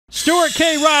Stuart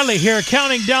K. Riley here,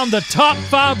 counting down the top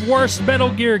 5 worst Metal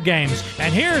Gear games.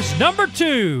 And here's number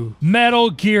 2, Metal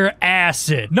Gear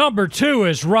Acid. Number 2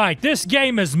 is right. This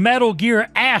game is Metal Gear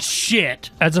ass shit.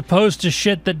 As opposed to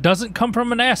shit that doesn't come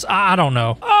from an ass. I don't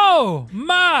know. Oh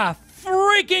my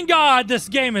freaking God, this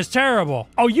game is terrible.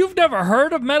 Oh, you've never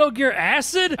heard of Metal Gear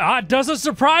Acid? It doesn't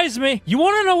surprise me. You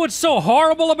want to know what's so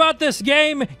horrible about this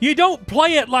game? You don't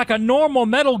play it like a normal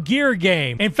Metal Gear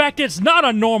game. In fact, it's not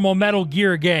a normal Metal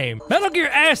Gear game. Metal Gear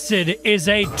Acid is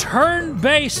a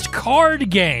turn-based card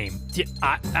game.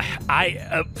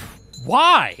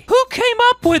 Why? Who came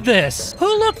up with this?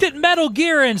 Who looked at Metal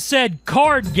Gear and said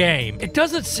card game? It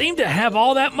doesn't seem to have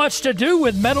all that much to do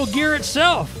with Metal Gear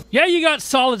itself. Yeah, you got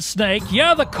Solid Snake.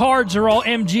 Yeah, the cards are all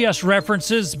MGS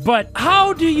references, but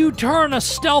how do you turn a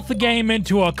stealth game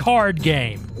into a card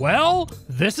game? Well,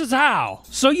 this is how.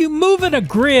 So you move in a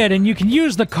grid and you can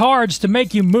use the cards to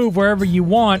make you move wherever you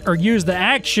want or use the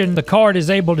action the card is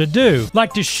able to do.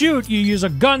 Like to shoot, you use a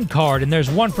gun card and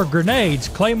there's one for grenades,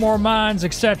 claymore mines,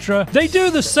 etc. They do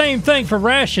the same thing for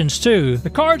rations too. The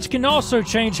cards can also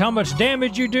change how much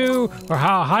damage you do or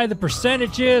how high the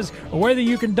percentage is or whether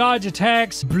you can dodge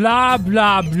attacks, blah,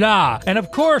 blah, blah. And of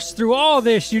course, through all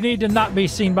this, you need to not be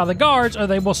seen by the guards or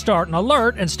they will start an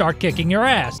alert and start kicking your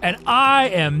ass. And I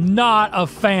am not a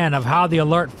fan of how the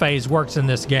alert phase works in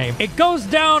this game. It goes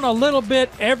down a little bit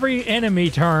every enemy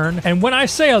turn, and when I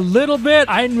say a little bit,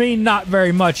 I mean not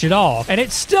very much at all. And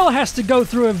it still has to go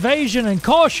through evasion and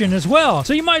caution as well.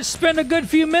 So you might spend a good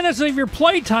few minutes of your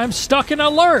playtime stuck in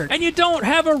alert, and you don't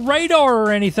have a radar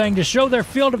or anything to show their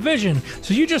field of vision,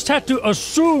 so you just have to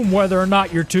assume whether or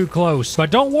not you're too close.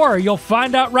 But don't worry, you'll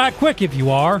find out right quick if you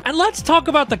are. And let's talk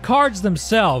about the cards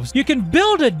themselves. You can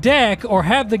build a deck or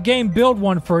have the game build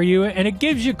one for you, and it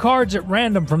gives you cards at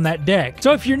random from that deck.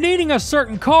 So if you're needing a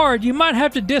certain card, you might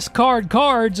have to discard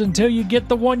cards until you get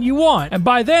the one you want. And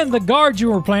by then, the guards you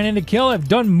were planning to kill have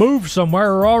done moved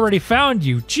somewhere or already found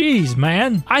you. Jeez,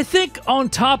 man. I think on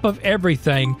top of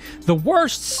everything, the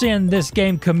worst sin this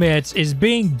game commits is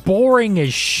being boring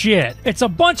as shit. It's a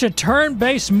bunch of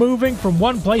turn-based moving from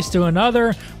one place to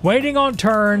another, waiting on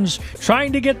turns,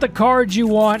 trying to get the cards you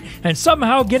want, and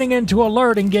somehow getting into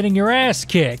alert and getting your ass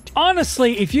kicked.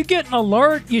 Honestly, if you get an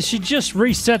alert, you should just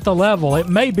reset the level. It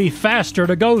may be faster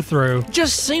to go through. It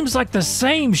just seems like the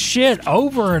same shit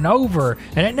over and over,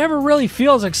 and it never really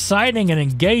feels exciting and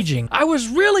engaging. I was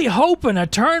really hoping a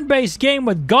turn-based game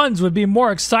with guns would be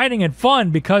more exciting and fun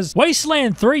because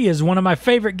Wasteland 3 is one of my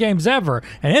favorite games ever,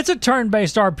 and it's a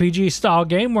turn-based RPG style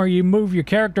game where you move your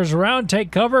characters around,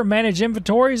 take cover, manage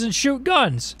inventories, and shoot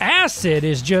guns. Acid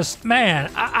is just, man,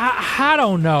 I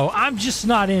don't know. I'm just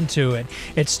not into it.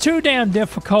 It's too damn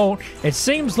difficult. It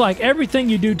seems like everything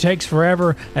you do takes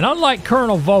forever, and unlike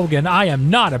Colonel Vogan, I am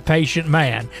not a patient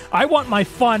man. I want my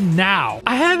fun now.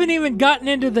 I haven't even gotten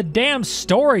into the damn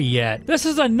story yet. This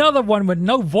is another one with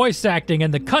no voice acting,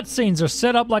 and the cutscenes are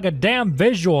set up like a damn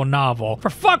visual novel. For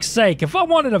fuck's sake, if I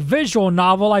wanted a visual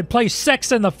novel, I'd play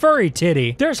Sex and the Furry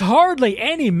Titty. There's hardly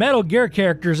any Metal Gear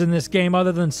characters in this game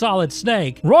other than Solid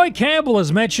Snake. Roy Campbell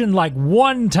is mentioned like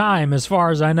one time as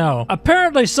far as I know.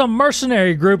 Apparently some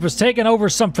mercenary group has taken over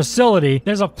some facility.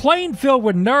 There's a plane filled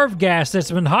with nerve gas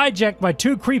that's been hijacked by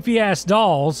 2 creepy-ass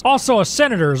dolls. Also, a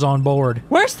senator's on board.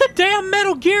 Where's the damn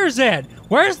Metal Gears at?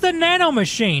 Where's the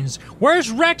nanomachines?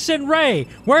 Where's Rex and Ray?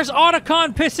 Where's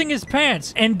Otacon pissing his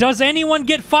pants? And does anyone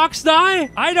get Fox die?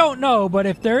 I don't know, but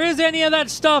if there is any of that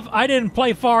stuff, I didn't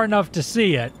play far enough to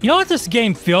see it. You know what this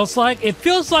game feels like? It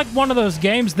feels like one of those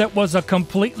games that was a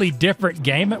completely different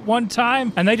game at one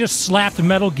time, and they just slapped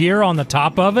Metal Gear on the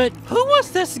top of it. Who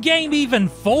was this game even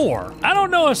for? I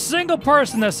don't know a single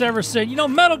person that's ever said, you know,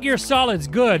 Metal Gear Solid's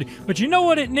good, but you know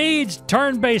what it needs?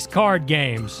 Turn-based card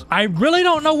games. I really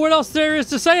don't know what else there is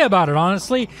to say about it,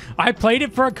 honestly. I played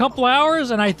it for a couple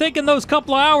hours, and I think in those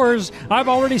couple hours, I've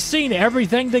already seen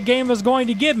everything the game is going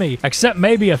to give me, except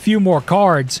maybe a few more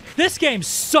cards. This game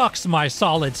sucks, my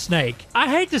Solid Snake. I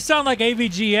hate to sound like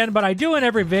AVGN, but I do in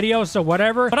every video, so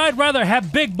whatever, but I'd rather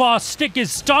have Big Boss stick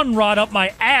his stun rod up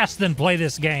my ass than play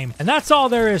this game. And that's all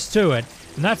there is to it,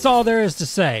 and that's all there is to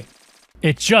say.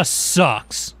 It just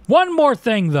sucks. One more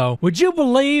thing though, would you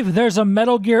believe there's a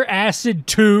Metal Gear Acid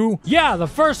 2? Yeah, the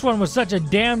first one was such a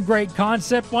damn great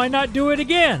concept, why not do it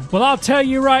again? Well, I'll tell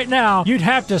you right now, you'd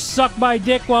have to suck my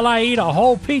dick while I eat a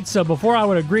whole pizza before I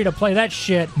would agree to play that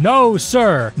shit. No,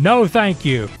 sir. No, thank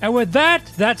you. And with that,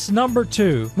 that's number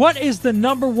 2. What is the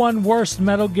number 1 worst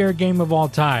Metal Gear game of all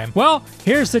time? Well,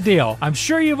 here's the deal. I'm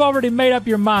sure you've already made up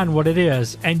your mind what it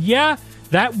is. And yeah,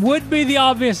 that would be the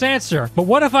obvious answer. But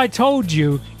what if I told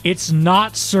you It's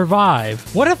not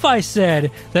Survive. What if I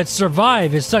said that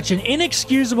Survive is such an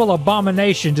inexcusable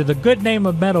abomination to the good name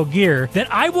of Metal Gear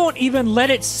that I won't even let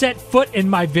it set foot in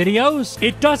my videos?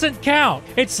 It doesn't count.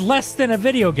 It's less than a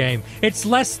video game. It's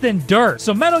less than dirt.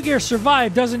 So Metal Gear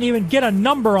Survive doesn't even get a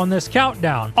number on this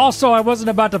countdown. Also, I wasn't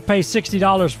about to pay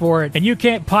 $60 for it, and you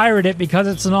can't pirate it because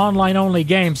it's an online-only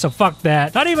game, so fuck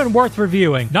that. Not even worth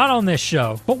reviewing. Not on this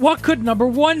show. But what could number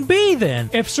 1 be then?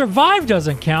 If Survive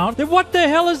doesn't count, then what the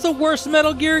hell is the worst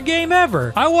Metal Gear game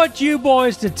ever? I want you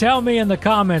boys to tell me in the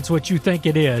comments what you think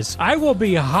it is. I will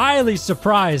be highly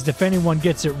surprised if anyone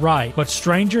gets it right. But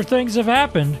stranger things have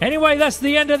happened. Anyway, that's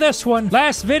the end of this one.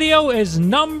 Last video is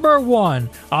number 1.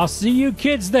 I'll see you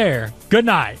kids there. Good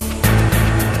night.